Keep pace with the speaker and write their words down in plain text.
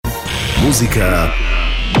מוזיקה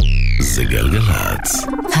זה גלגלצ.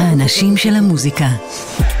 האנשים של המוזיקה.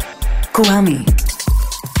 קוואמי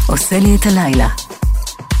עושה לי את הלילה.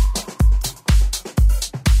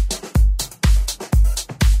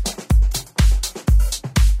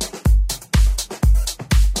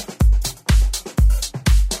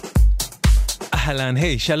 אהלן,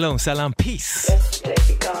 היי, שלום, סלאם, פיס.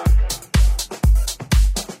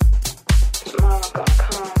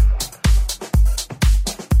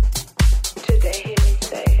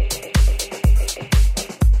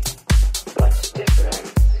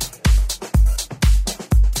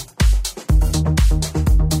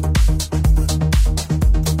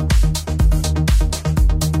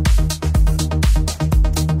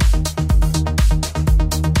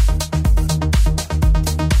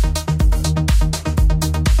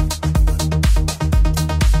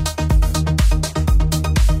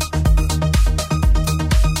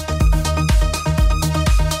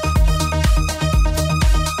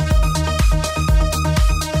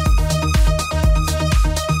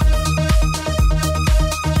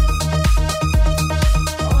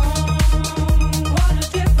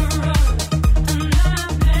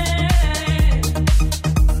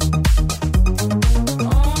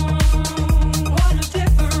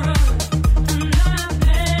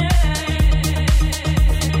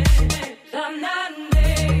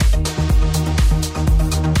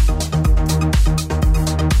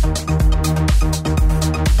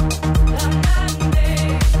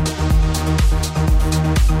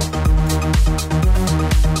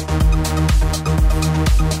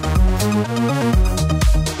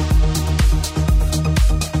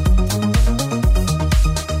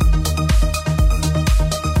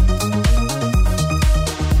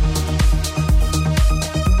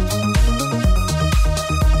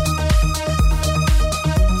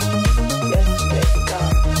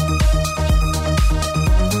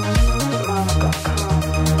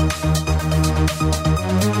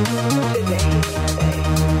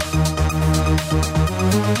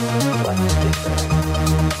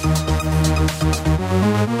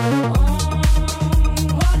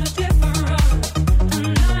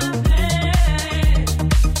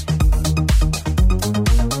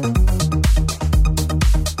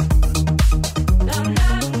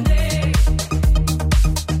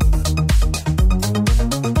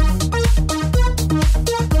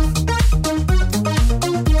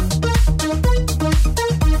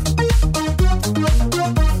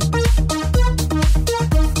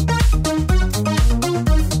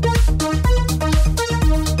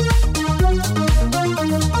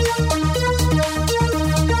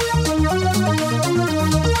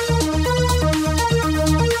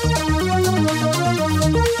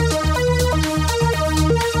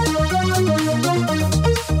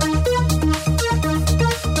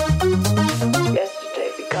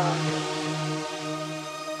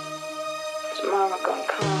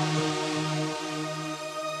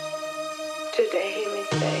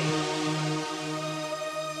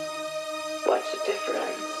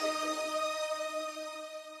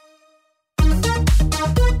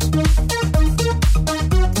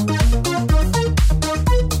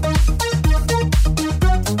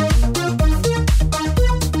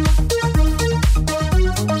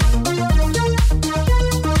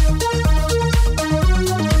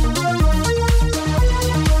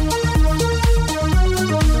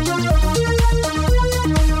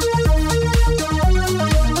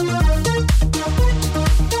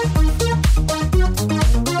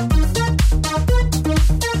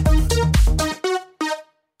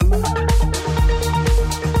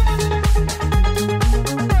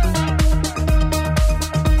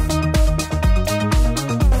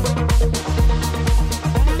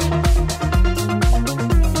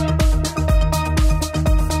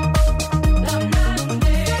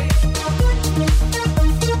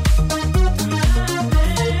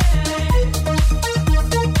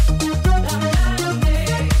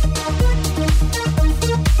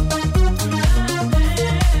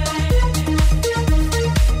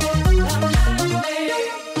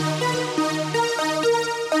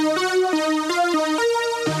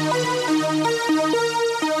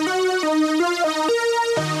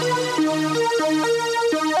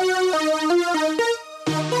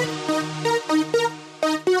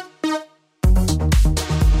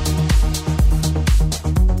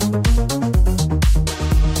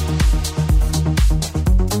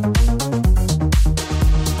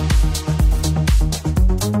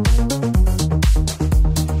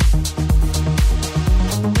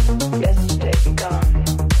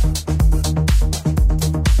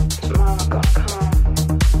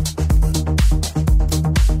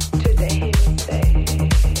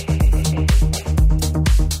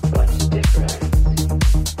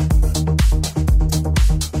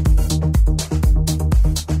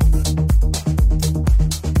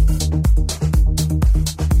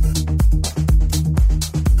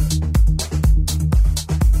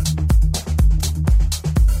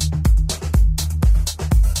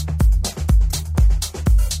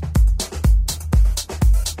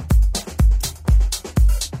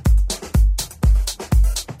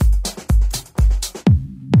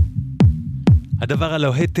 הדבר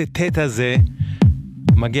הלוהטט הזה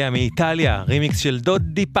מגיע מאיטליה, רימיקס של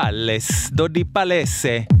דודי פלס, דודי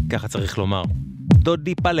פלסה, ככה צריך לומר,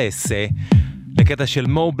 דודי פלסה, לקטע של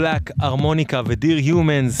מו בלק, הרמוניקה ודיר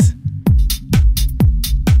יומנס,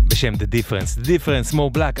 בשם The Difference. The Difference, מו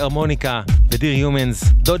בלק, הרמוניקה ודיר יומנס,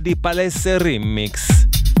 דודי פלסה רימיקס.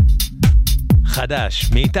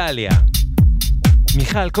 חדש, מאיטליה.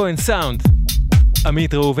 מיכל כהן סאונד,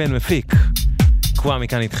 עמית ראובן מפיק. קוואמי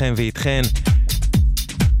כאן איתכם ואיתכן.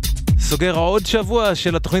 סוגר עוד שבוע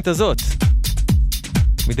של התוכנית הזאת.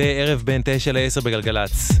 מדי ערב בין 9 ל-10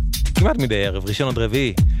 בגלגלץ. כמעט מדי ערב, ראשון עד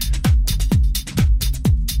רביעי.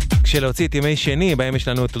 כשלהוציא את ימי שני, בהם יש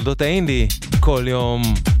לנו את תולדות האינדי, כל יום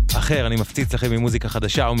אחר אני מפציץ לכם עם מוזיקה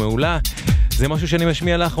חדשה ומעולה. זה משהו שאני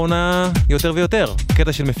משמיע לאחרונה יותר ויותר.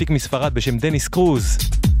 קטע של מפיק מספרד בשם דניס קרוז,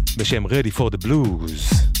 בשם Ready for the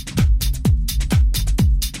Blues.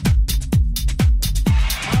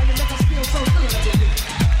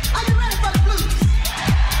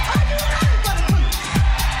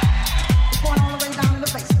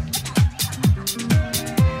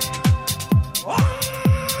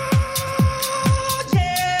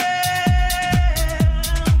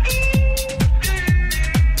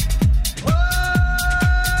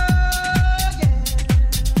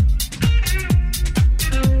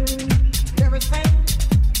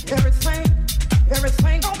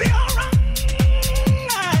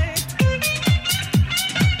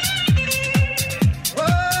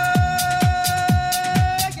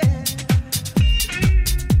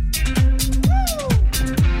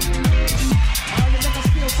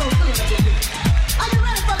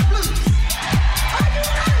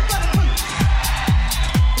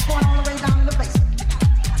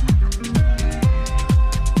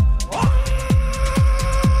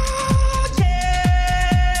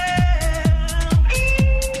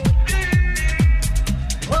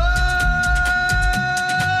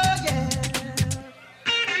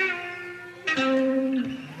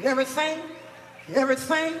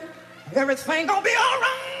 Everything gonna be all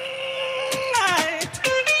right.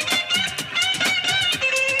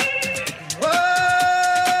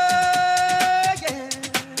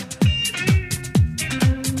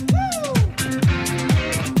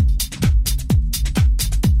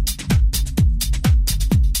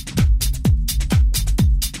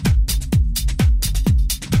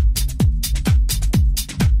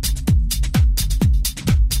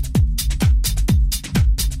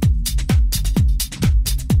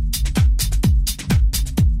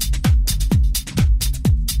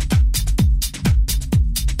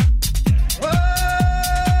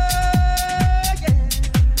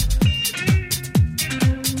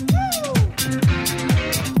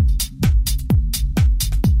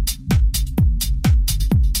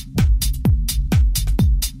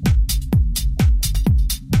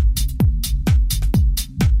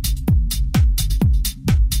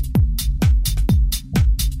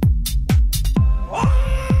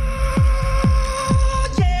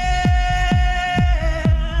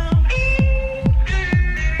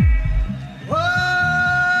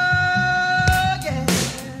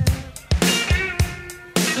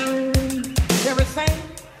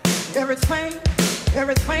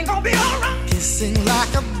 Everything gonna be alright. Kissing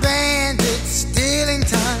like a bandit, stealing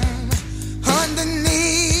time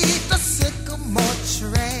underneath the sycamore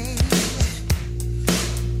tree.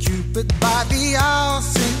 Cupid by the all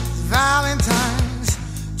Saint Valentine's,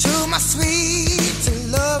 to my sweet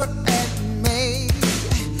lover and me.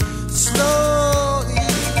 Slowly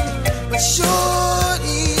but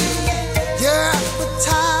surely, your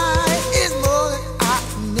appetite is more than I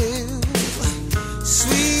knew.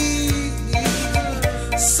 Sweetly,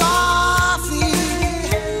 softly,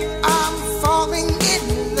 I'm falling in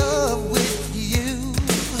love with you.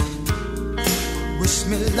 Wish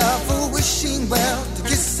me love or wishing well to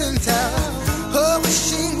kiss and tell. Oh,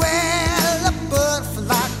 wishing well a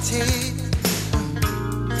butterfly tale.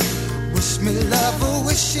 Wish me love or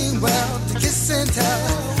wishing well to kiss and tell.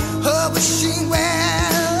 Oh, wishing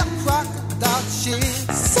well a crocodile shit.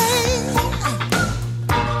 Say.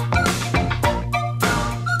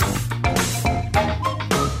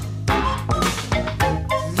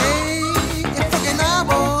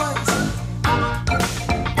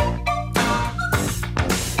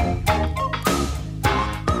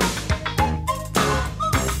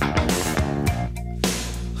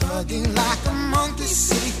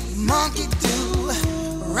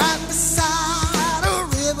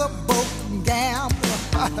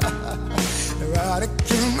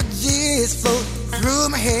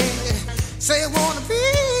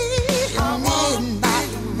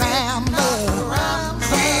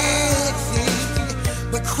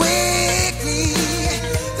 Quickly,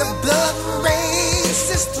 the blood rain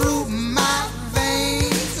race through my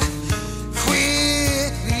veins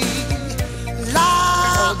quickly,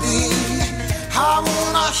 loudly. I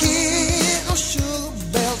wanna hear those sugar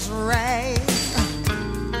bells ring.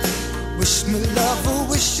 Wish me love,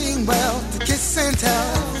 wishing well, to kiss and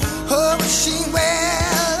tell, wishing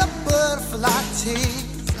well, a butterfly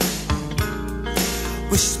tease.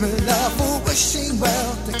 Wish me love, wishing well,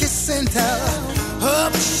 to kiss and tell,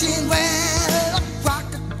 wishing well, a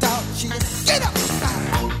crocodile cheese. Get up!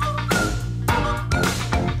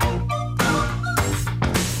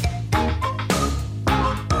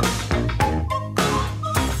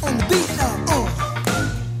 On the beat now,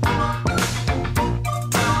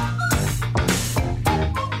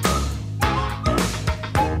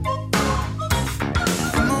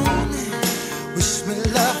 Come on, wish me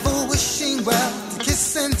love, wishing well, to kiss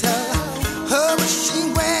and tell, wishing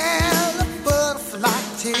well, a butterfly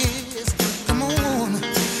tears. Come on,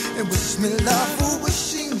 and wish me love,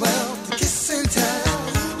 wishing well, to kiss and tell,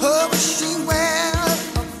 wishing well,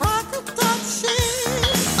 a crocodile cheese.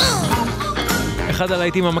 אחד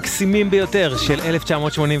הלהיטים המקסימים ביותר של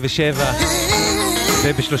 1987,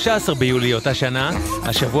 וב-13 ביולי אותה שנה,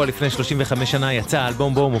 השבוע לפני 35 שנה, יצא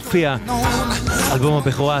האלבום בו מופיע אלבום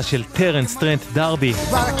הבכורה של טרנס טרנט דרבי,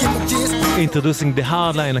 Introducing the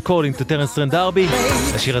Hardline According to טרנס טרנט דרבי.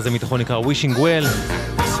 השיר הזה מתוכו נקרא Wishing Well.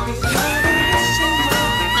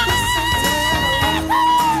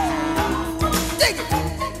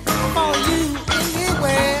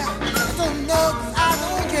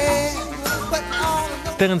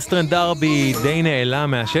 טרנס טרנט דרבי די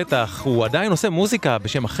נעלם מהשטח, הוא עדיין עושה מוזיקה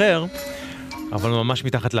בשם אחר, אבל ממש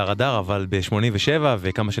מתחת לרדאר, אבל ב-87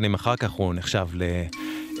 וכמה שנים אחר כך הוא נחשב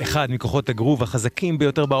לאחד מכוחות הגרוב החזקים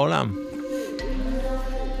ביותר בעולם.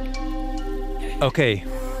 אוקיי,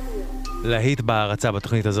 להיט בהרצה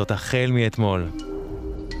בתוכנית הזאת החל מאתמול.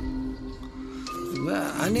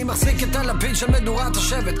 אני מחזיק את הלפיד של מדורת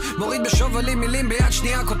השבט, מוריד בשובלים מילים ביד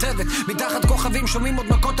שנייה כותבת, מתחת כוכבים שומעים עוד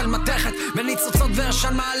מכות על מתכת, בניצוצות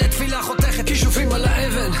ועשן מעלה תפילה חותכת, כישופים על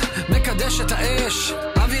האבן, מקדש את האש,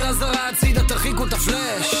 אווירה זרה הצידה תרחיקו את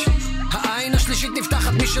הפלש, העין השלישית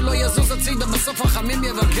נפתחת, מי שלא יזוז הצידה בסוף רחמים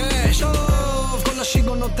יבקש. טוב, כל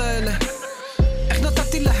השיגונות האלה, איך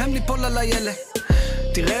נתתי להם ליפול על הילד,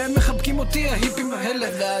 תראה הם מחבקים אותי ההיפים האלה,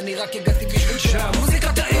 ואני רק הגעתי בשביל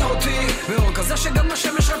שהמוזיקה תעיר אותי, ואור כזה שגם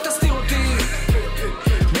השמש רק תסתיר אותי,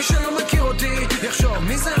 מי שלא מכיר אותי יחשוב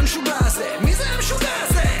מי זה המשוגע הזה, מי זה המשוגע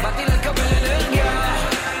הזה, באתי לקבל אנרגיה.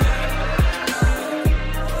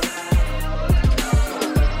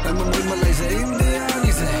 הם אומרים עליי זה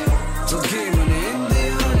אינדיאני זה, צודקים אני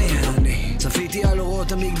אינדיאני, אני צפיתי על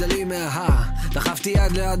אורות המגדלים מההר, דחפתי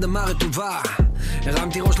יד לאדמה רטובה,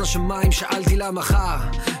 הרמתי ראש לשמיים, שאלתי לה מחר,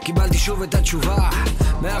 קיבלתי שוב את התשובה,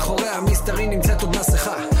 מאחורי המסתרים נמצאת עוד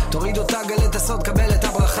מסכה, תוריד אותה גלת הסוד, קבל את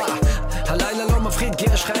הברכה, הלילה לא מפחיד כי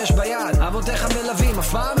יש לך אש ביד, אבותיך מלווים, אף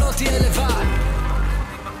פעם לא תהיה לבד.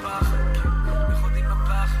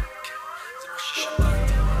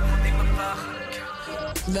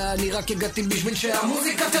 ואני רק הגעתי בשביל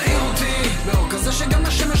שהמוזיקה תעיר אותי, באור כזה שגם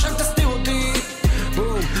השמש רק תסתיר אותי,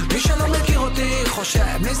 בום, מי שלא מכיר אותי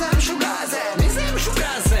חושב מי זה המשוגע הזה, מי זה המשוגע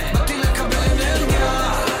הזה, באתי לקבל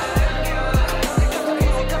אנרגיה.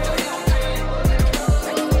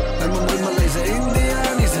 הם אומרים עליי זה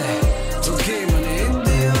אינדיאני זה, צודקים אני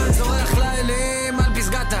אינדיאן, זורח לילים על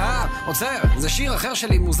פסגת ההר, עוצר, זה שיר אחר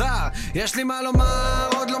שלי מוזר, יש לי מה לומר,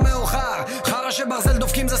 עוד לא מאוחר, חרא שברזל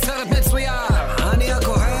דופקים זה סרט מצויר, אני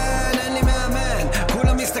הכהן, אין לי מאמן,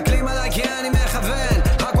 כולם מסתכלים עליי כי אני מכוון,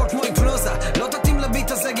 הכל כמו היפנוזה, לא תתאים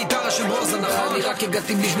לביט הזה גיטרה של ברוזה, נכון, אני רק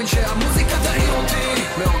הגעתי בשביל שהמוזיקה תעיר אותי,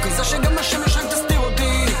 באור כזה שגם השמש רק תסתיר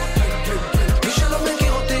אותי, מי שלא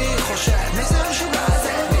מכיר אותי חושב מי זה המשוגע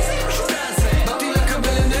הזה, מי זה המשוגע הזה, באתי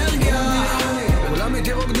לקבל אנרגיה, כולם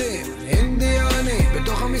איתי רוקדים, אינדיאני,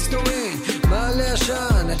 בתוך המסתורים, מעלה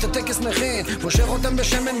עשן, את הטקס מכין, פושך אותם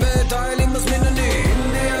בשמן ואת האלים מזמין אני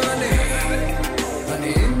אינדיאני,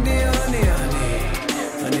 אני אינדיאני,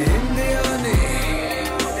 אני אינדיאני,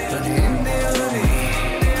 אני אינדיאני,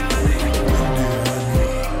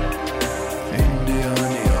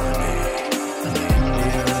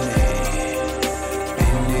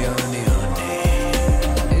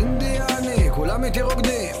 אינדיאני, כולם איתי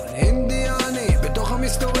רוקדים, אינדיאני, בתוך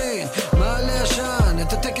המסתורים, מעלה עשן,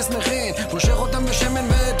 את הטקס מכין, פושך אותם בשמן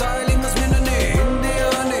ואת האלים מזמין אני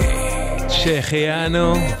אינדיאני.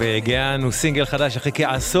 שהחיינו והגענו סינגל חדש אחרי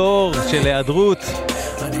כעשור של היעדרות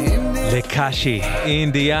לקשי,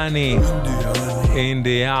 אינדיאני,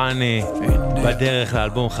 אינדיאני, בדרך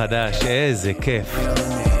לאלבום חדש, איזה כיף.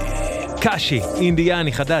 קשי,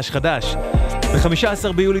 אינדיאני, חדש.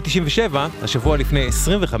 ב-15 ביולי 97, השבוע לפני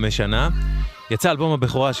 25 שנה, יצא אלבום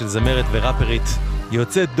הבכורה של זמרת וראפרית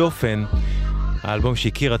יוצאת דופן, האלבום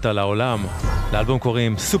שהכיר אותה לעולם. לאלבום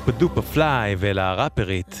קוראים סופר דופר פליי,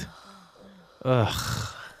 ולראפרית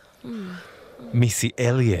מיסי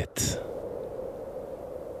אליוט.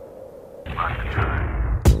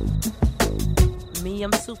 Me,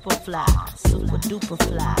 I'm super fly, super duper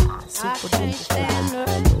fly, super duper fly.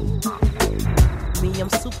 Me,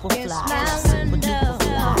 I'm super fly, super duper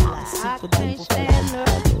fly, super duper fly.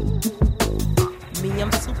 Me,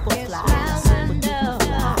 I'm super fly, super duper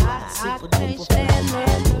fly, super duper fly.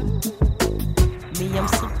 Me, I'm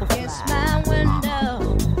super fly. It's my window.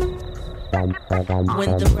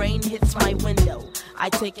 When the rain hits my window, I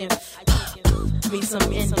take it. Me some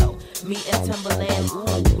Indo, me and Timberland,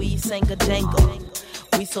 ooh, we sang a jangle.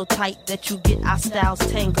 We so tight that you get our styles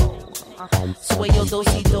tangled. Sway your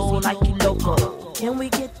do-si-do like you loco. Can we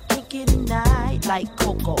get kinky tonight like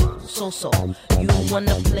Coco? So, you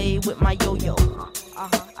wanna play with my yo-yo?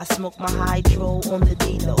 I smoke my hydro on the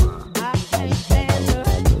D-Lo. I can't stand her.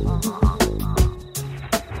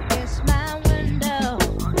 It's my window.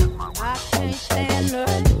 I can't stand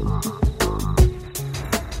her.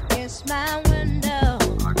 It's my window.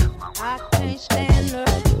 I can't stand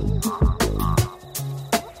her.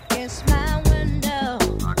 It's my window.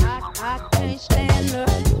 I can't stand her.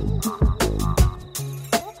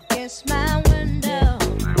 It's my window.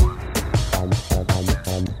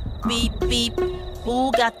 Beep beep. Who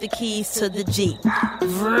got the keys to the Jeep?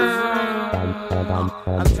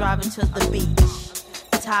 I'm driving to the beach.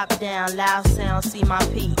 Top down, loud sound, see my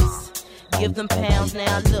piece. Give them pounds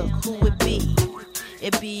now. Look who it be.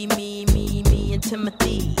 It be me and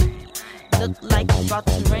Timothy. Look like it's about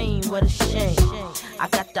to rain, what a shame. I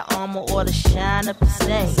got the armor or the shine up the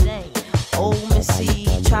stain. Old Missy,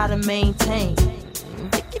 try to maintain.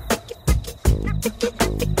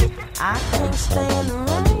 I can't stand the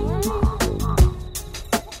rain.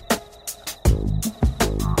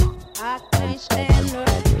 I can't stand the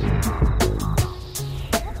rain.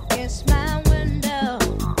 It's my window.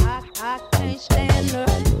 I can't stand the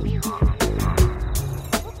rain.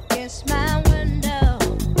 It's my window.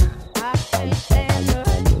 I can't stand her.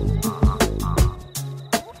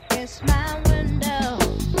 It's my window.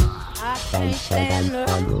 I can't stand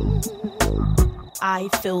her. I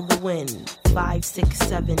feel the wind. 5, 6,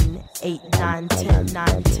 7, 8, 9, 10,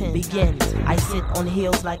 9, 10 begins. I sit on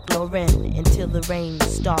heels like Lauren until the rain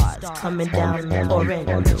starts coming down and pouring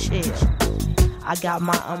on the chair. I got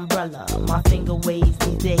my umbrella. My finger waves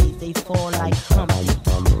these days. They fall like Humpty,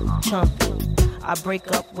 Chumpy. I break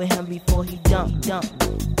up with him before he dump.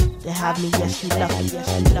 To have me, yes, you lucky, yes,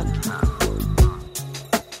 you lucky.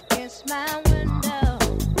 It's my window.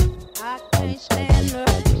 I can't stand her.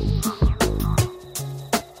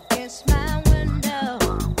 It's my window.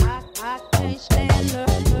 I can't stand her.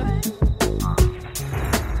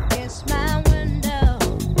 It's my window.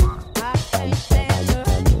 I can't stand her.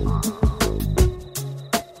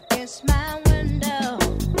 It's my window.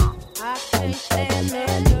 I can't stand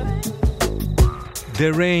her. The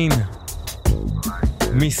Rain,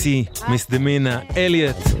 מיסי, מיסדמינה,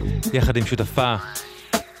 אליוט, יחד עם שותפה,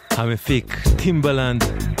 המפיק, טימבלנד,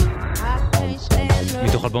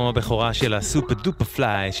 מתוך אלבום הבכורה של הסופר דופר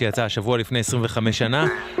פליי, שיצא השבוע לפני 25 שנה.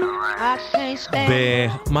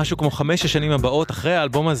 במשהו כמו 5 השנים הבאות, אחרי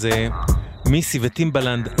האלבום הזה, מיסי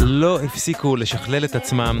וטימבלנד לא הפסיקו לשכלל את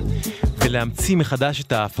עצמם, ולהמציא מחדש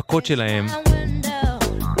את ההפקות שלהם.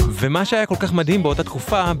 ומה שהיה כל כך מדהים באותה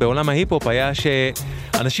תקופה, בעולם ההיפ-הופ, היה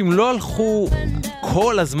שאנשים לא הלכו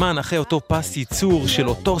כל הזמן אחרי אותו פס ייצור של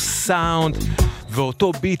אותו סאונד,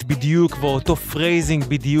 ואותו ביט בדיוק, ואותו פרייזינג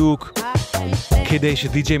בדיוק, כדי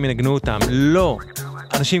שדי-ג'יים ינגנו אותם. לא.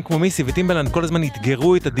 אנשים כמו מיסי וטימבלנד כל הזמן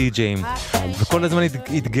התגרו את הדי-ג'יים, וכל הזמן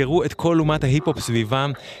התגרו את כל אומת ההיפ-הופ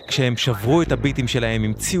סביבם, כשהם שברו את הביטים שלהם,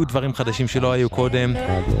 המציאו דברים חדשים שלא היו קודם,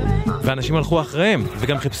 ואנשים הלכו אחריהם,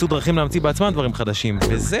 וגם חיפשו דרכים להמציא בעצמם דברים חדשים,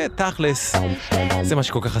 וזה תכלס, זה מה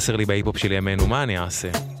שכל כך חסר לי בהיפ-הופ של ימינו, מה אני אעשה?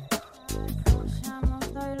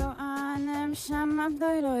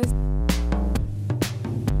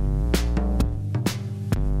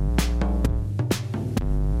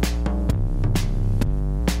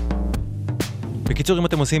 בקיצור, אם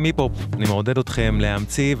אתם עושים היפ-הופ, אני מעודד אתכם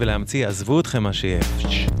להמציא, עזבו אתכם מה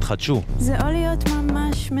שיש, תחדשו. זה או להיות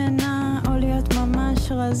ממש מנה, או להיות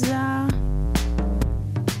ממש רזה.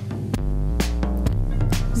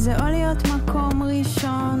 זה או להיות מקום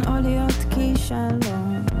ראשון, או להיות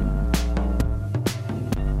כישלון.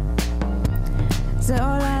 זה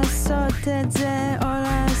או לעשות את זה, או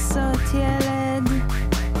לעשות ילד.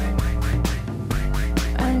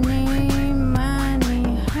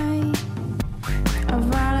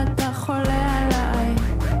 אבל אתה חולה עליי.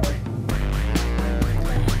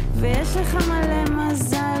 לך מלא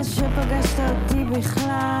מזל שפגשת אותי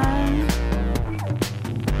בכלל.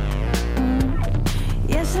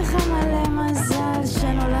 יש לך מלא מזל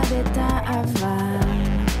שנולדת אבל.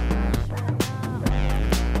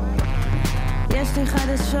 יש לי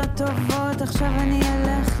חדשות טובות, עכשיו אני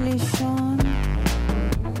אלך לישון.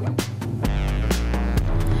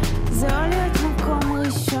 זה או להיות מקום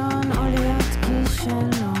ראשון או להיות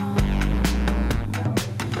כישלון.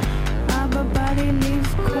 אבא בא לי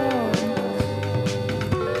לבכות,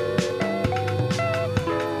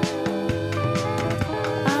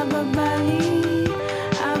 אבא בא לי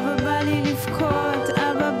לבכות,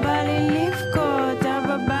 אבא בא לי לבכות,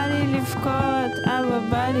 אבא בא לי לבכות, אבא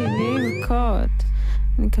בא לי לבכות.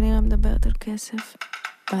 אני כנראה מדברת על כסף.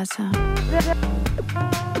 באסה.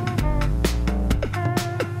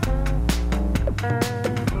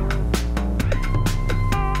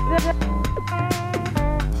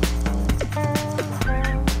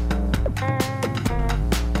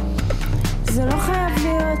 זה לא חייב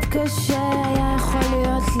להיות קשה, היה יכול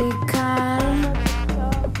להיות לי קל.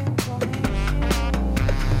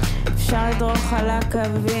 אפשר לדרוך על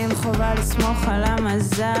הקווים, חובה לסמוך על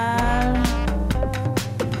המזל.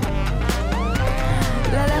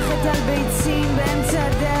 ללכת על ביצים באמצע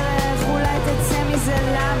הדרך, אולי תצא מזה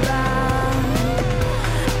לבה.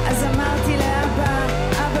 אז אמרתי לאבא,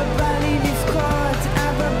 אבא בא לי לבכות,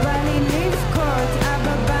 אבא בא לי לבכות,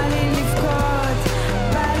 אבא בא לי לבכות,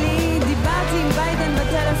 בא לי. דיברתי עם ביידן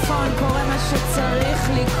בטלפון, קורה מה שצריך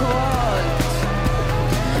לקרות.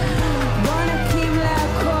 בוא נקים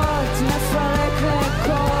להקות, נפרק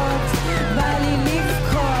להקות, בא לי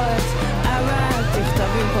לבכות, אבא תכתוב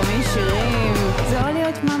במקומי שירים. זה או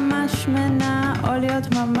להיות ממש מנה או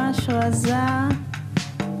להיות ממש רזה.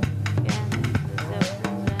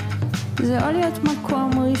 זה או להיות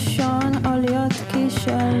מקום ראשון או להיות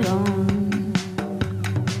כישלון.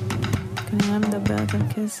 כנראה מדברת על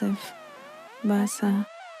כסף. באסה.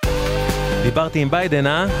 דיברתי עם ביידן,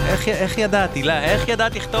 אה? איך ידעתי? לא, איך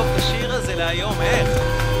ידעתי לכתוב את השיר הזה להיום? איך?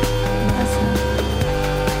 באסה.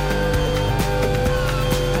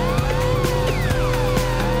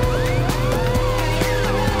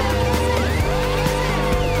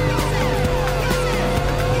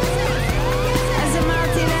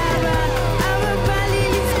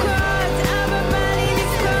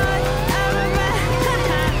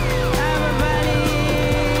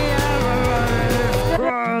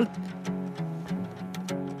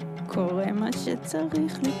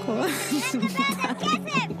 צריך לקרוא.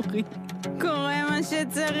 קורה מה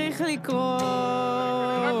שצריך לקרוא.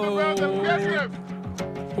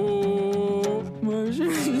 מה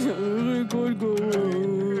שצריך לקרוא.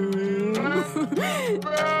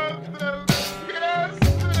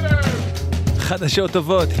 חדשות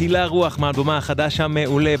טובות, הילה רוח מאלבומה החדש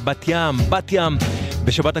המעולה בת ים.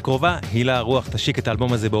 בשבת הקרובה הילה רוח תשיק את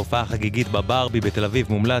האלבום הזה בהופעה חגיגית בברבי בתל אביב,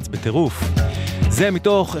 מומלץ בטירוף. זה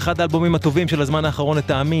מתוך אחד האלבומים הטובים של הזמן האחרון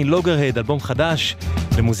לטעמי, לוגרהד, אלבום חדש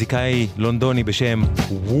למוזיקאי לונדוני בשם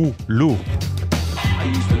וולו.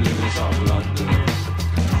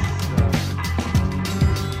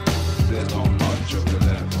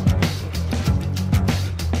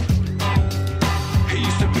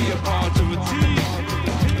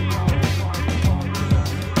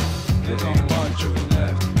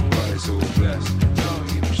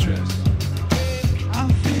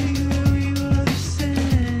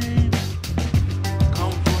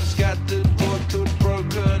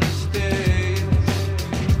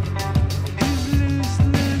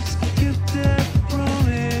 Get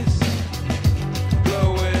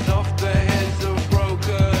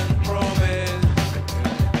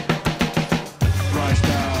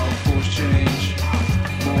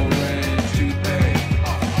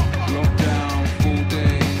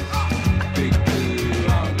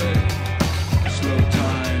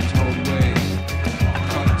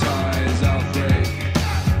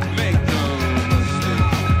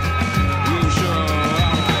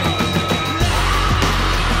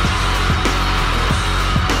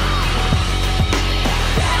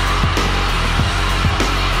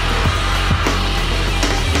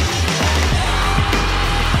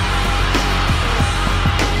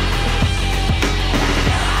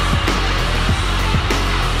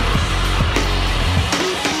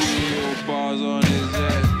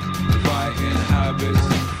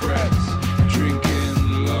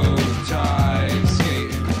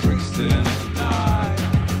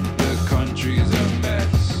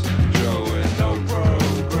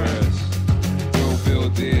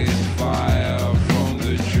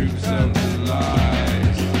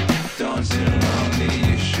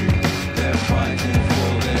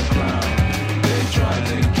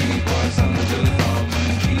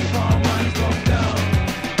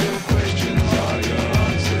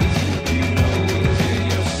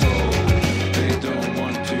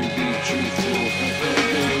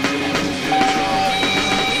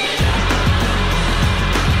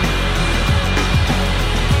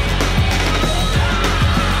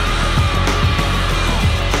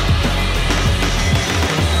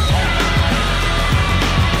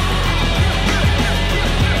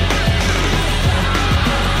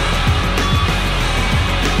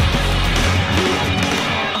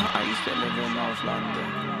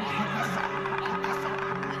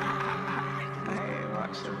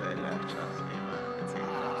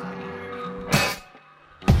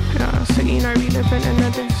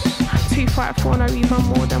fight for no even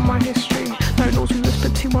more than my history. No laws we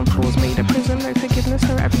whispered to on floors made a prison. No forgiveness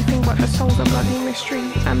for everything but the soul's a bloody mystery.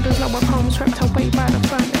 And there's no one home swept away by the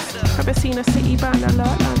furnace. Ever seen a city burn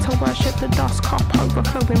alert? Learn to worship the dust cup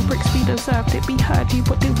overflowing bricks. We deserved it. We heard you,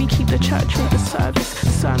 but did we keep the church with the service?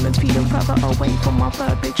 Sermons feeling further away from my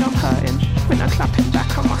verbiage. I'm hurting when I'm clapping back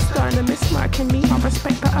on my sternum. It's smirking me. I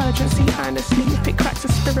respect the urgency earnestly. If it cracks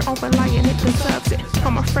the spirit of a lion, it deserves it.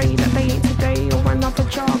 I'm afraid that they ain't today or another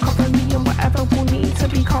jar. Cover me and whatever will need to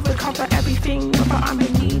be covered. Cover everything, but I'm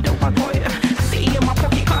in need of a toy. See in my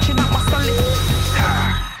pocket, cashing out my solid.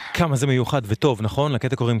 כמה זה מיוחד וטוב, נכון?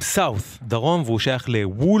 לקטע קוראים סאות' דרום, והוא שייך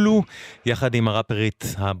לוולו, יחד עם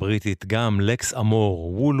הראפרית הבריטית גם לקס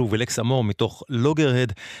אמור. וולו ולקס אמור מתוך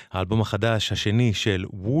לוגרהד, האלבום החדש השני של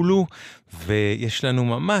וולו, ויש לנו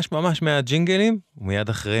ממש ממש מהג'ינגלים, ומיד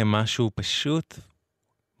אחרי משהו פשוט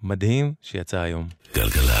מדהים שיצא היום.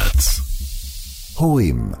 גלגלצ.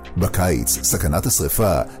 הורים, בקיץ סכנת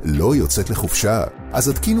השריפה לא יוצאת לחופשה, אז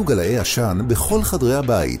התקינו גלאי עשן בכל חדרי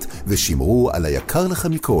הבית ושמרו על היקר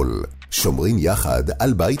לכם מכל. שומרים יחד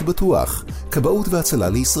על בית בטוח. כבאות והצלה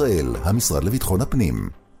לישראל, המשרד לביטחון הפנים.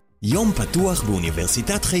 יום פתוח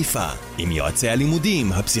באוניברסיטת חיפה, עם יועצי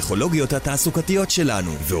הלימודים, הפסיכולוגיות התעסוקתיות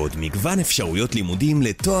שלנו, ועוד מגוון אפשרויות לימודים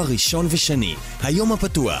לתואר ראשון ושני. היום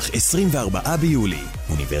הפתוח, 24 ביולי.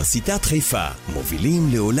 אוניברסיטת חיפה, מובילים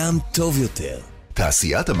לעולם טוב יותר.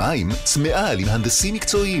 תעשיית המים צמאה עם הנדסים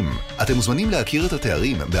מקצועיים. אתם מוזמנים להכיר את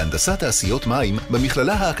התארים בהנדסת תעשיות מים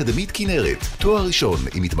במכללה האקדמית כנרת. תואר ראשון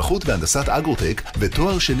עם התמחות בהנדסת אגרוטק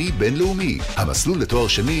ותואר שני בינלאומי. המסלול לתואר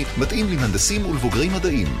שני מתאים למהנדסים ולבוגרי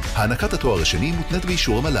מדעים. הענקת התואר השני מותנית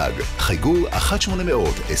באישור המל"ג. חייגו 1-800-20-90-20.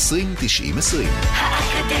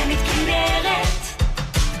 האקדמית כנרת,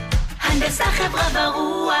 הנדסה חברה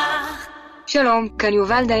ורוח. שלום, כאן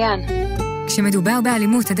יובל דיין. כשמדובר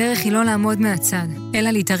באלימות, הדרך היא לא לעמוד מהצד, אלא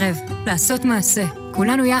להתערב, לעשות מעשה.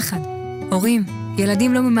 כולנו יחד. הורים,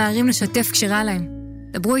 ילדים לא ממהרים לשתף כשרע להם.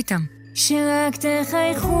 דברו איתם. שרק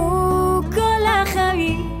תחייכו כל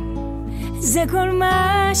החיים, זה כל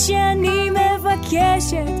מה שאני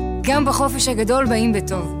מבקשת. גם בחופש הגדול באים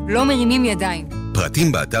בטוב, לא מרימים ידיים.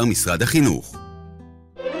 פרטים באתר משרד החינוך.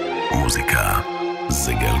 מוזיקה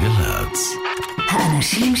זה גלגלצ.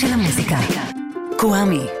 האנשים של המוזיקה.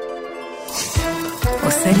 קוואמי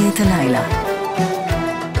עושה לי את הלילה.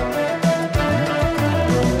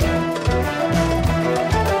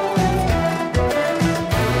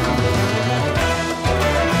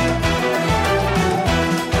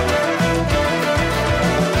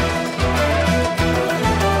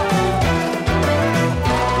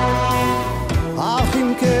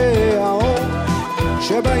 האחים כאור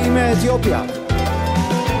שבאים מאתיופיה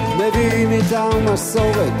מביאים איתם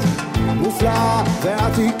מסורת מופלאה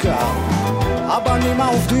ועתיקה. הבנים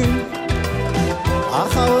העובדים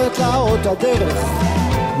אחרי תלאות הדרך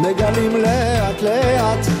מגלים לאט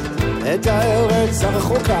לאט את הארץ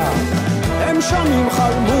הרחוקה. הם שנים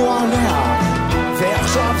חלמו עליה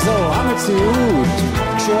ועכשיו זו המציאות,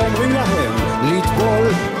 כשאומרים להם לטבול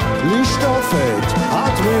לשטוף את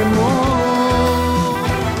התמימות.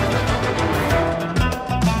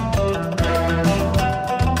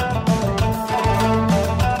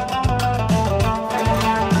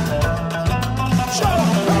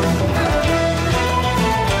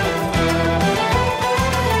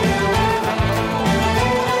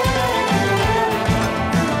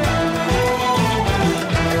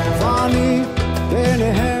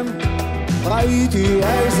 ראיתי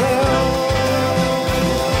איזה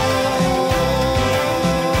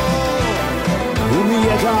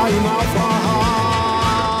ומידיים אברהם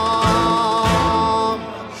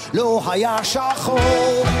לא היה שחור.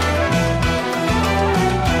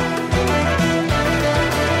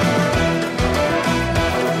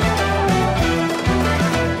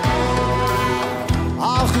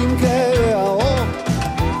 אחים כאור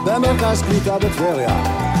במרכז קליטה בטבריה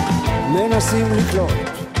מנסים לקלוט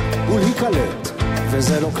ולהיקלט,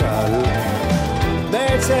 וזה לא קל.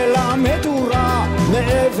 בצל המדורה,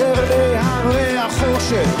 מעבר להרי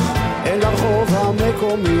החושך, אל הרחוב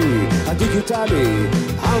המקומי, הדיגיטלי,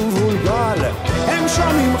 המבולבל. הם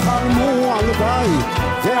שנים חלמו על בית,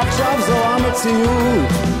 ועכשיו זו המציאות.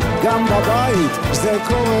 גם בבית זה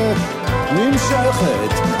קורה,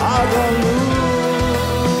 נמשכת הגלות.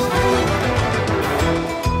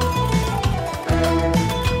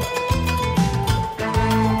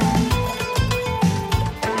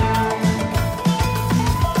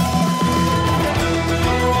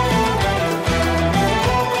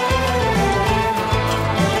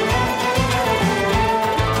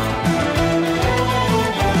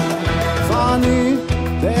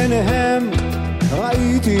 ביניהם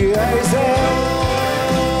ראיתי איזה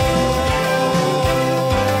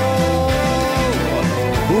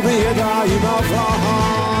ומי ידע אם אברהם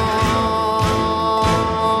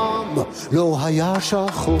לא היה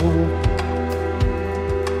שחור.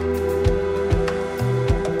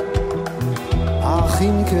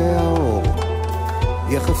 האחים כאור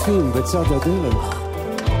יחפים בצד הדרך,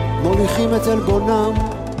 מוליכים את אלבונם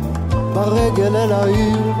ברגל אל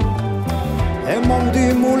העיר. הם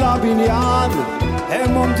עומדים מול הבניין,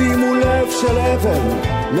 הם עומדים מול לב של אבן,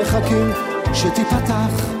 מחכים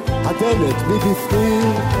שתיפתח הדלת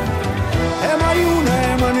מבפנים. הם היו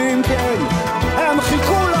נאמנים, כן, הם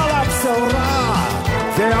חיכו לה לבשורה,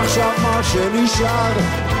 ועכשיו מה שנשאר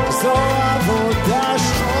זו עבודה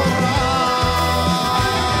שחורה.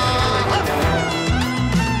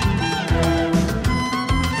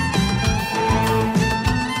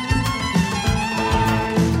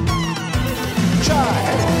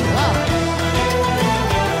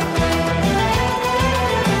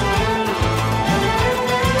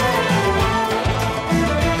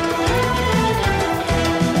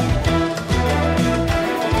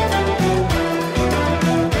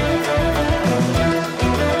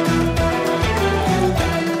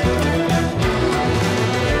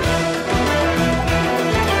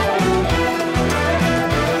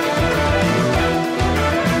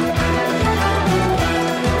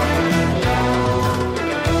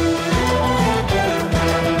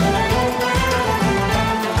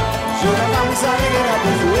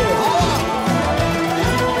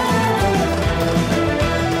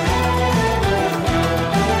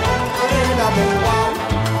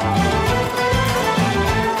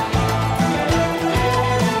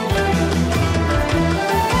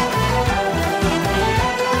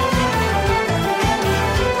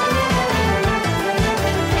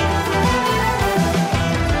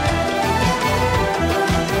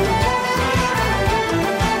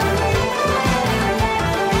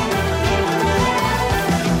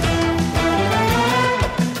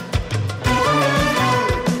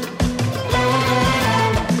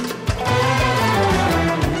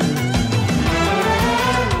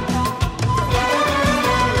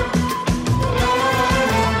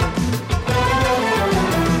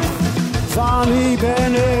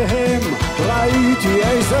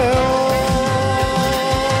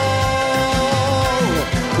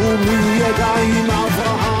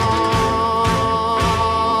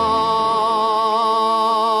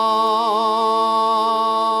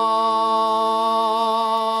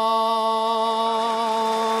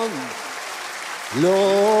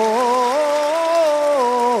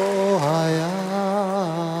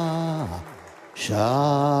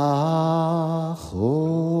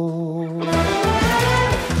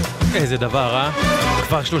 איזה דבר, אה?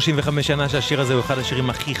 כבר 35 שנה שהשיר הזה הוא אחד השירים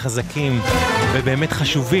הכי חזקים ובאמת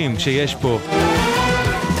חשובים שיש פה.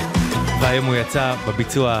 והיום הוא יצא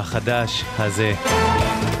בביצוע החדש הזה.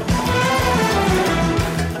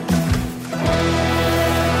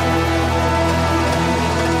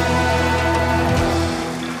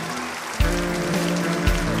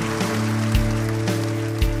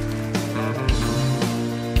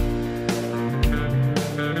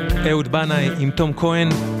 אהוד בנאי עם תום כהן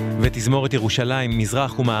ותזמורת ירושלים,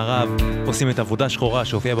 מזרח ומערב, עושים את עבודה שחורה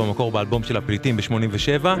שהופיעה במקור באלבום של הפליטים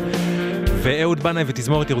ב-87. ואהוד בנאי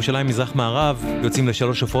ותזמורת ירושלים, מזרח מערב יוצאים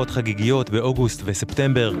ל3 הופעות חגיגיות באוגוסט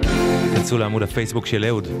וספטמבר. כנסו לעמוד הפייסבוק של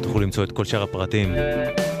אהוד, תוכלו למצוא את כל שאר הפרטים.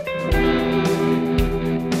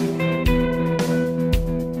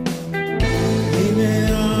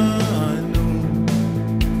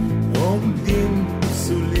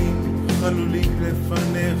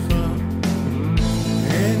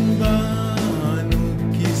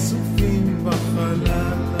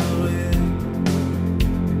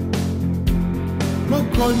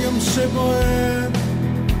 כל יום שבוער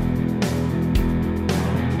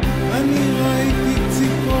אני ראיתי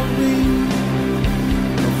ציפורים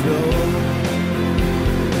נופלות,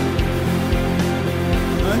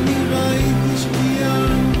 אני ראיתי שקיעה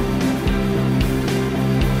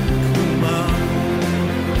כתומה,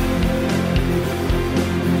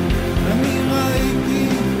 אני ראיתי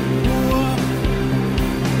רוח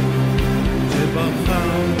שברחה,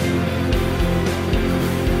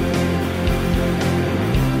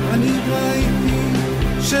 אני ראיתי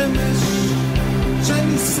שמש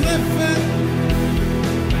שנשרפת,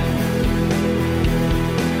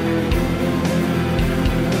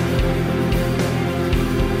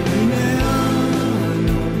 הנה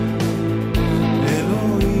אנו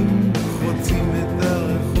אלוהים חוצים את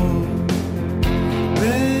הרחוב,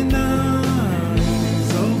 בעיניים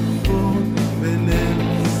זורחות בלב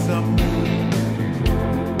סמוך,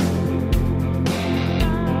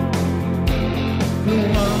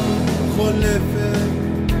 תנועה חולפת,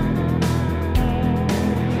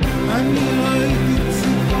 אני ראיתי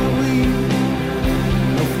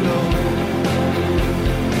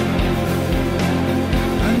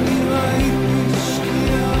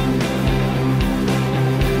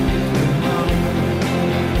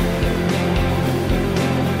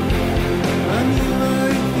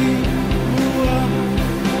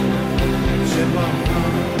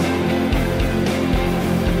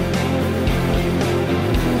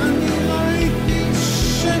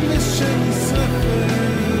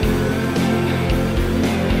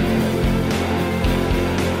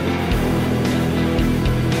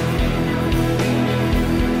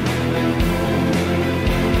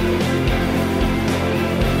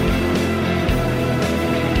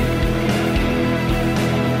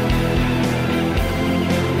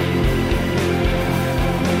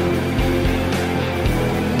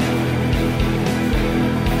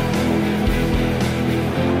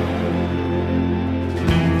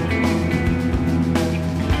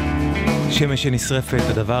שמש שנשרפת,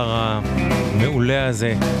 הדבר המעולה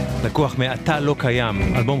הזה, לקוח מעתה לא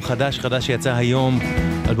קיים, אלבום חדש שיצא היום,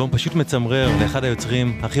 אלבום פשוט מצמרר לאחד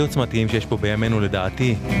היוצרים הכי עוצמתיים שיש פה בימינו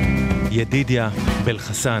לדעתי, ידידיה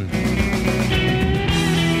בלחסן.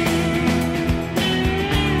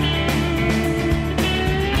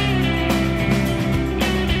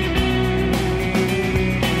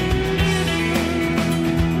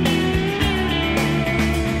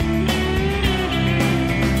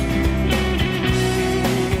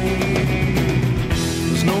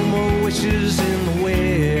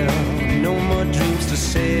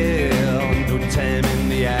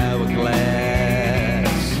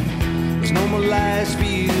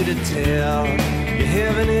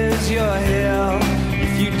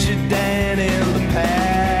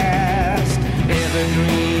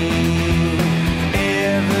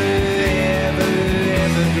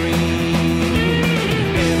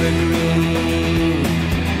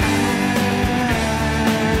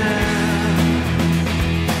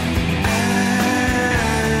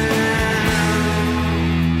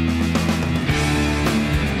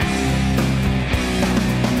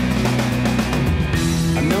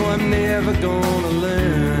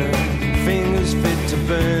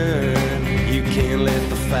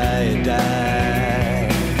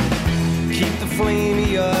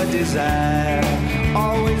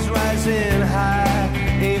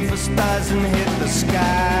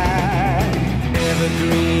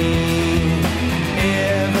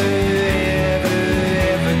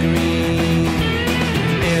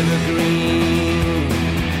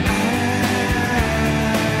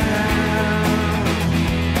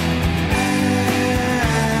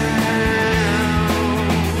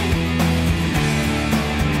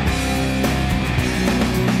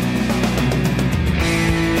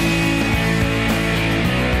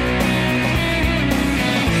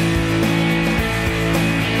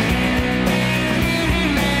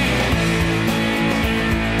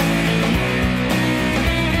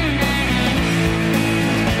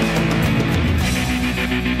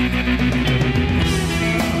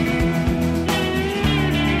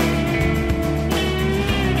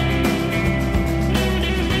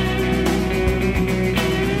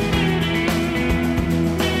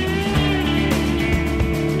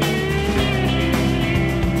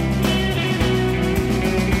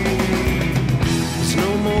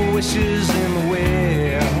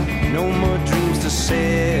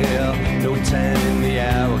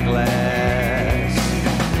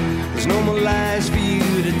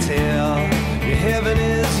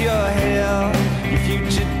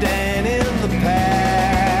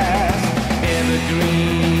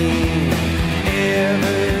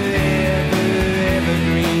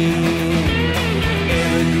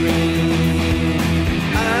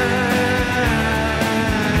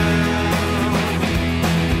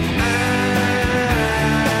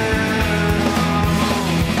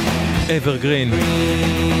 Evergreen,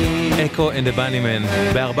 Echo and the Bunnymen,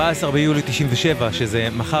 ב-14 ביולי 97, שזה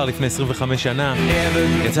מחר לפני 25 שנה,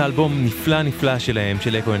 יצא אלבום נפלא שלהם,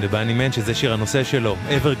 של Echo and the Bunnymen, שזה שיר הנושא שלו,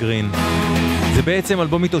 Evergreen. זה בעצם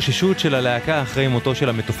אלבום התאוששות של הלהקה אחרי מותו של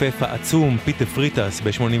המתופף העצום פיטר פריטס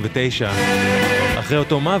ב-89. אחרי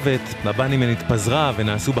אותו מוות, הבאנימן התפזרה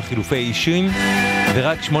ונעשו בה חילופי אישים,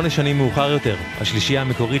 ורק 8 שנים מאוחר יותר, השלישייה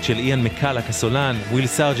המקורית של איאן מקאלק הסולן, וויל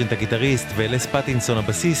סארג'נט הגיטריסט ולס פטינסון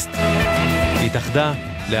הבסיסט, התאחדה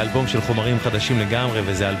לאלבום של חומרים חדשים לגמרי,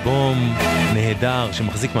 וזה אלבום נהדר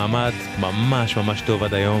שמחזיק מעמד ממש טוב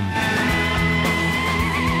עד היום.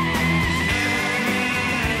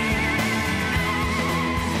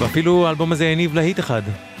 ואפילו האלבום הזה הניב להיט אחד.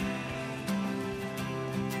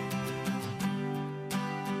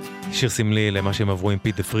 שיר סמלי למה שהם עברו עם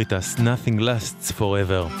פיטר פריטס, Nothing Lasts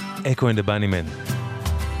Forever, Echo and the Bunnymen.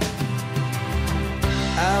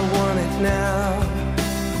 I want it now,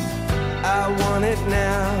 I want it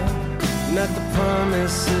now, not the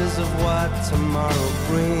promises of what tomorrow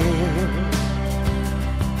brings.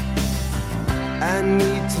 I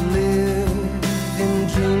need to live in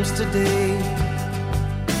dreams today.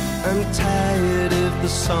 I'm tired of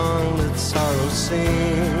the song that sorrow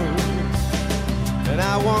sings, and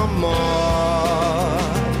I want more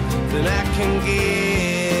than I can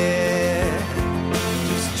get.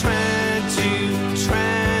 Just trying to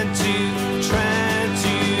forget.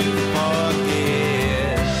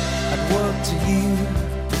 I'd walk to you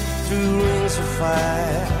through rings of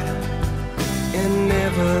fire and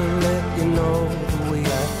never let you know the way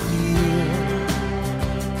I feel.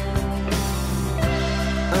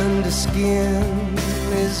 Under skin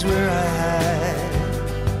is where I hide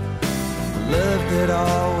love that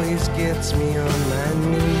always gets me on my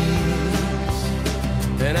knees.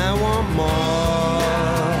 And I want more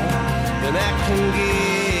than can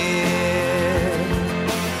get.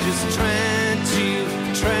 Just trying to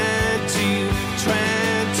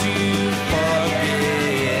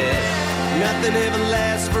forget. Nothing ever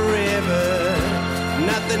lasts forever.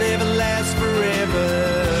 Nothing ever lasts forever.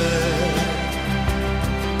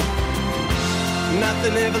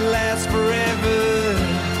 Nothing ever lasts forever.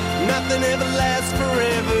 Nothing ever lasts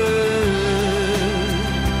forever.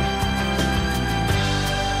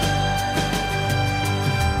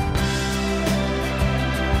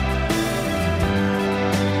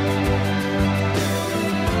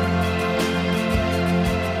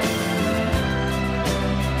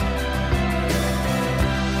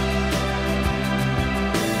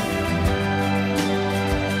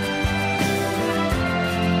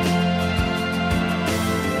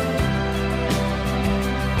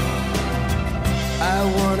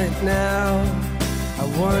 Now, I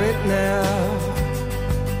want it now.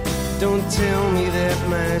 Don't tell me that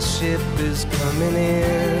my ship is coming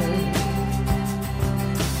in.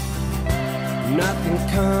 Nothing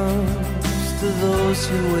comes to those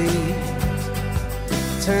who wait.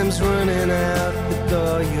 Time's running out the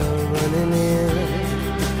door you're running in.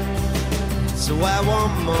 So I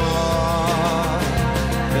want more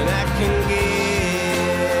than I can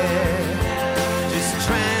get. Just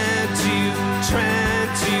trying to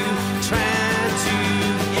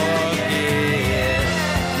forget.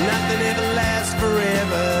 Nothing ever lasts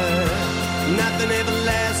forever. Nothing ever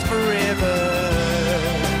lasts forever.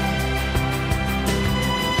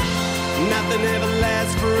 Nothing ever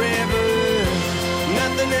lasts forever.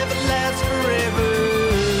 Nothing ever lasts forever.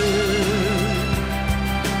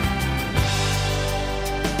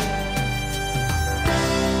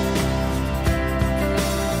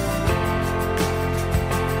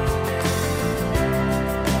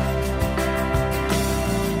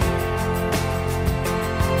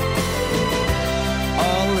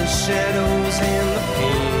 Shadows and the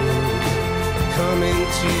pain coming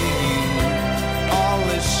to you. All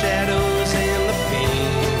the shadows and the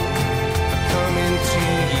pain coming to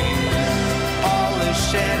you. All the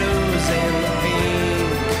shadows and the pain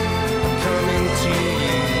coming to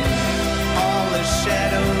you. All the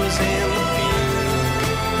shadows and the pain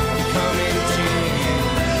coming to you.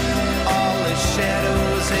 All the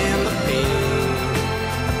shadows and the pain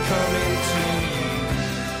coming to you.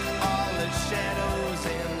 All the shadows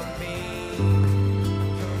and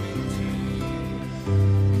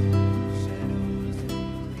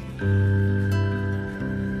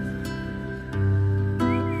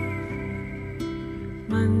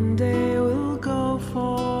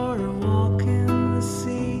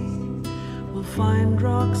find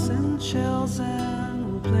rocks and shells and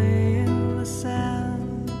we'll play in the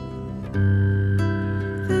sand.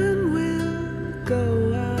 Then we'll go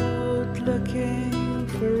out looking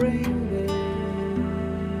for rainbows.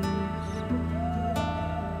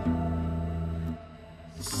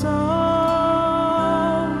 So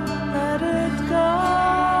let it go.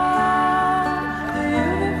 The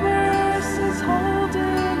universe is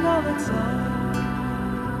holding all its own.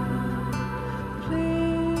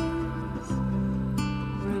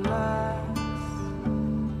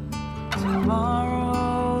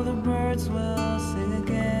 Tomorrow the birds will sing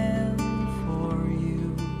again for you.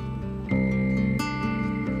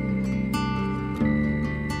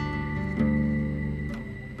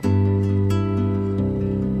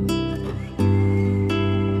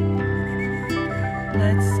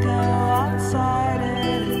 Let's go outside,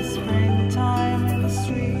 it is springtime in the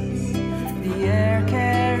streets. The air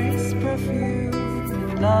carries perfume,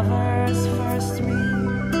 lovers first meet.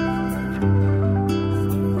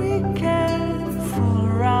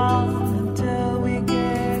 Until we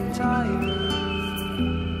get tired.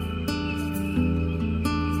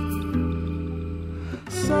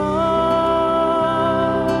 So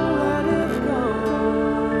let it go.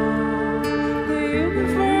 The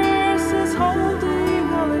universe is holding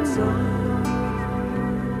all its own.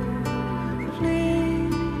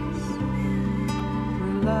 Please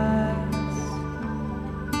relax.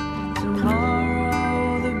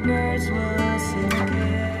 Tomorrow the birds will sing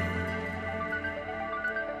again.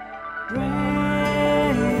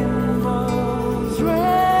 Rainbows,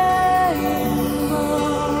 rainbows,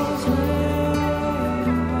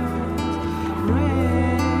 rainbows.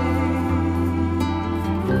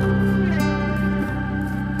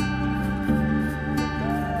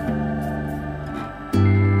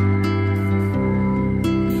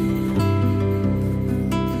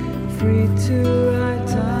 Free to write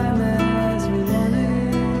time as we want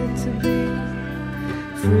it to be.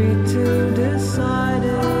 Free to decide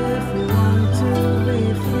if we want to be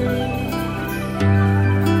free.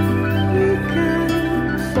 We can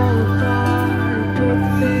fall apart, put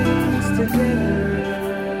things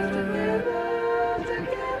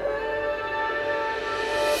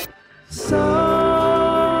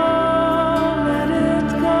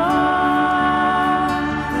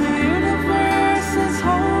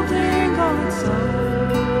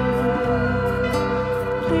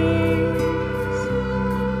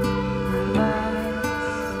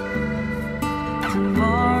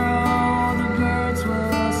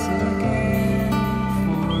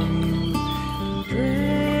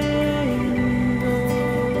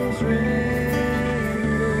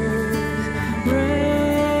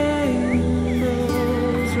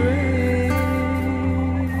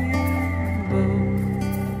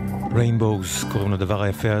Rainbows קוראים לדבר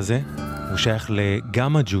היפה הזה. הוא שייך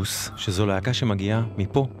לגאמה ג'וס, שזו להקה שמגיעה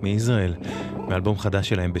מפה, מישראל, מאלבום חדש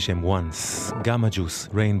שלהם בשם Once. גאמה ג'וס,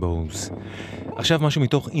 Rainbows. עכשיו משהו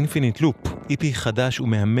מתוך Infinite Loop, איפי חדש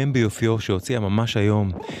ומהמם ביופיו שהוציאה ממש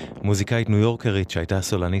היום. מוזיקאית ניו יורקרית שהייתה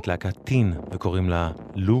סולנית להקת טין, וקוראים לה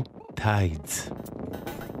לו טיידס.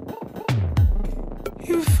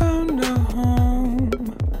 You found a home,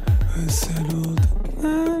 a settled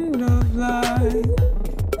land of light.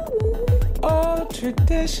 All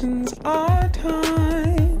traditions are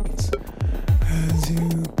times as you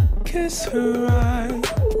kiss her eye.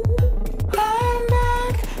 I'm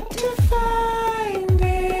back to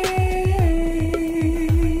finding.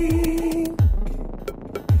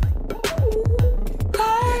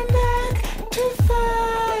 I'm back to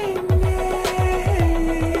finding.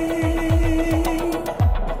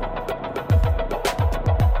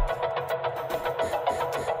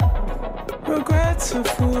 Regrets are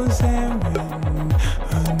fool's errand,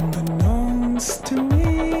 unbeknownst to me.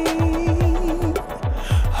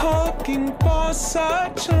 Hoping for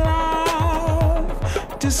such love,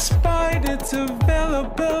 despite its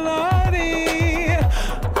availability.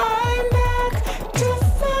 I'm back to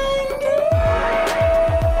finding.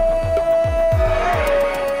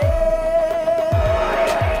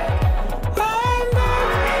 I'm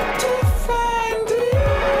back to finding.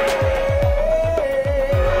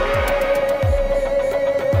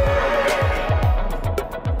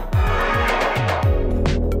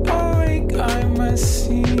 Awake, I must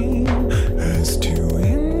seem as two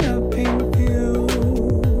in a pink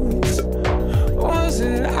fields. Was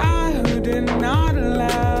it I who did not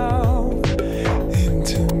allow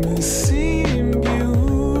intimacy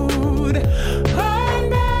imbued? I'm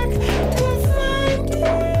back to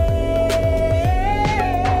finding.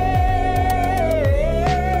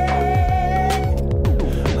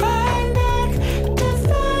 I'm back to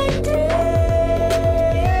finding.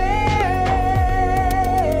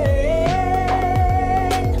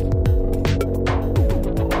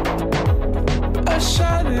 A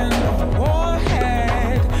shot in a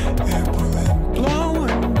warhead, April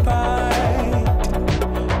blowing bite.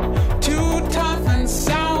 Too tough and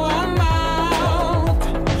sour mouth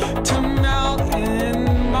to melt in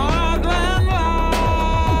maudlin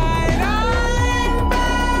light. I'm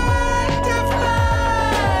back to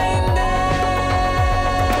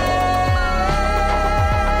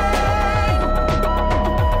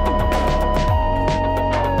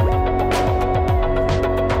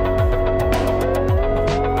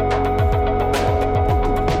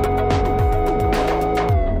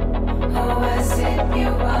was it you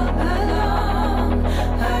all along?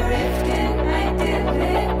 A rift in my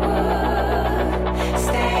idyllic wood,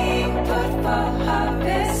 staying put for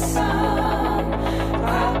harvest song.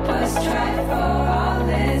 Crop was dry for all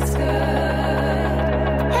its good.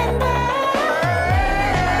 I'm back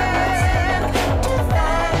to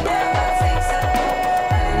find out.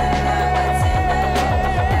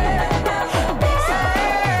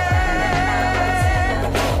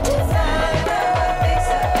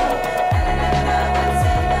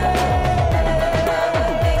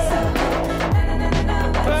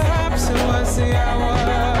 Perhaps it was the hour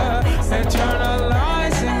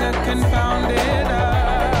eternalizing that confounded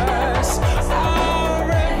us. A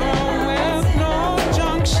river with no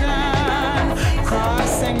junction,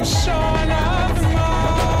 crossing shore of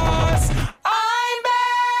moss. I'm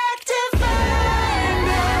back to find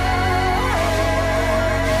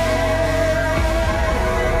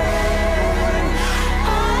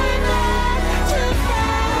I'm back to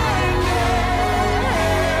find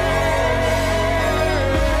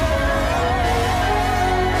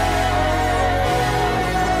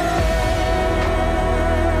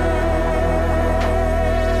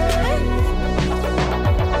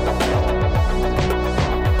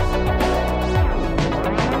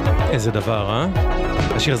איזה דבר, אה?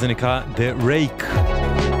 השיר הזה נקרא The Rake,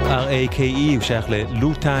 R-A-K-E, הוא שייך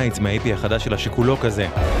ללו טיידס מהאיפי החדש שלה שכולו כזה.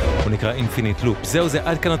 הוא נקרא Infinite Loop. זהו זה,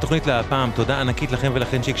 עד כאן התוכנית להפעם. תודה ענקית לכם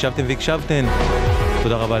ולכן שהקשבתם והקשבתן.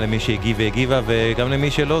 תודה רבה למי שהגיב והגיבה, וגם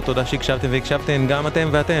למי שלא, תודה שהקשבתם והקשבתן, גם אתם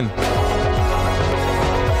ואתן.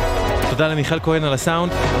 תודה למיכל כהן על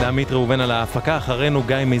הסאונד, לעמית ראובן על ההפקה, אחרינו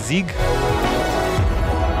גיא מזיג.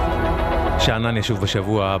 שענן ישוב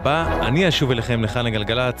בשבוע הבא, אני אשוב אליכם לכאן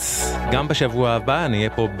לגלגלץ גם בשבוע הבא, אני אהיה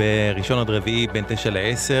פה בראשון עד רביעי בין 9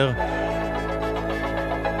 ל-10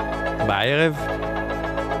 בערב,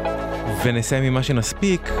 ונסיים ממה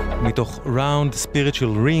שנספיק מתוך Round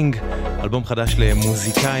Spiritual Ring, אלבום חדש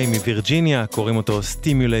למוזיקאי מווירג'יניה, קוראים אותו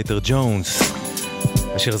Stimulator Jones,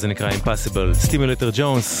 השיר הזה נקרא Impossible. Stimulator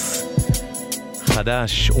Jones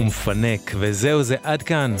חדש ומפנק, וזהו זה עד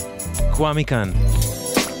כאן, קוואמי כאן.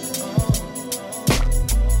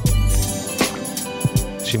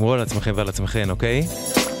 שמרו על עצמכם ועל עצמכם, אוקיי?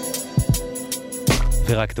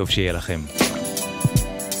 ורק טוב שיהיה לכם.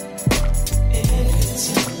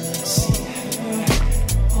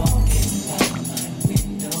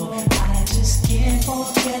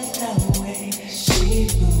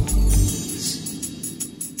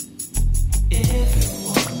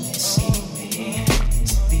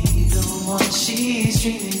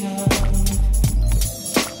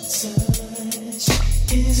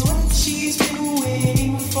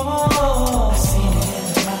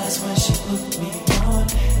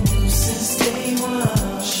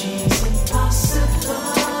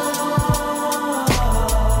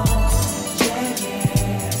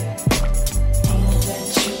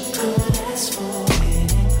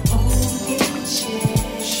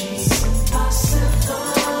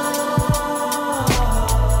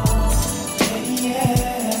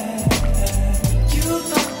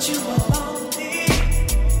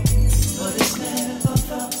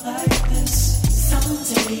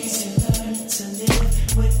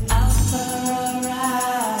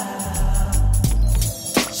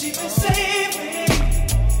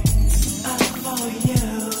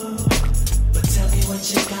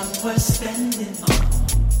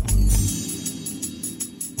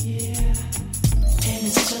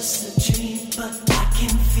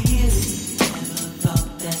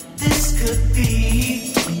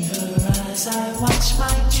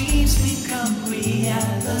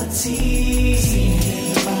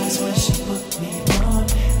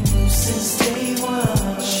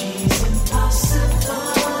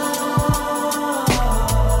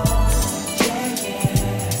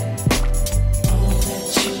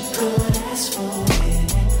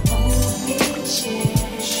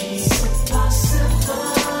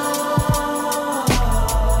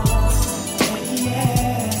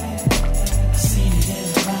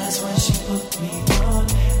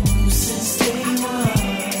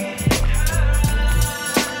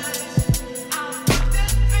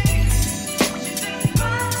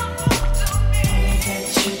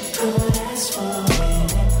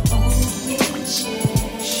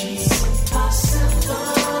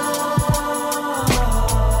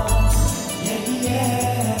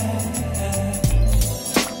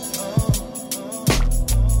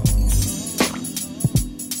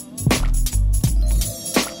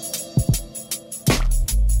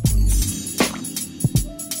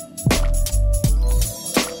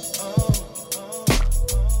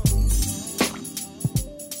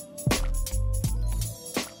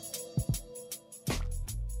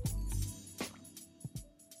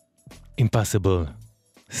 Impossible.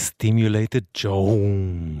 Stimulated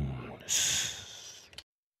Jones.